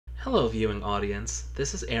Hello viewing audience,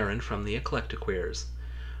 this is Aaron from the Eclectiqueers.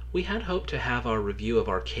 We had hoped to have our review of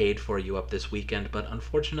Arcade for you up this weekend, but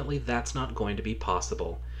unfortunately that's not going to be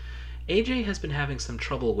possible. AJ has been having some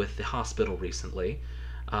trouble with the hospital recently.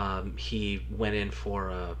 He went in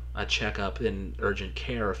for a checkup in urgent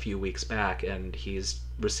care a few weeks back, and he's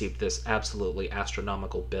received this absolutely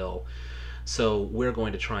astronomical bill. So we're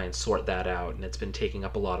going to try and sort that out, and it's been taking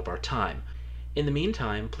up a lot of our time. In the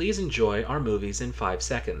meantime, please enjoy our movies in 5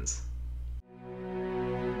 seconds.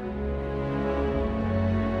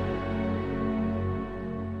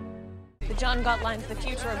 The John Galt line's the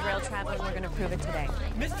future of rail travel, and we're going to prove it today.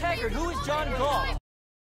 Miss Taggart, who is John Galt?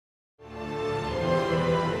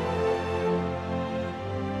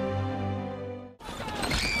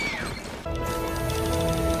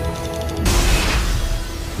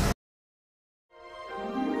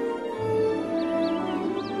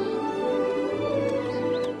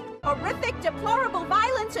 Horrific, deplorable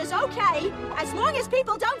violence is okay, as long as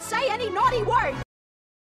people don't say any naughty words.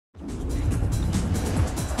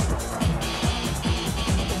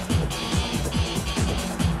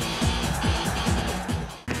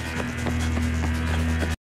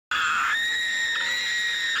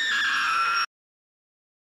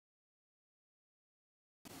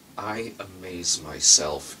 I amaze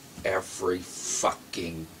myself every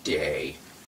fucking day.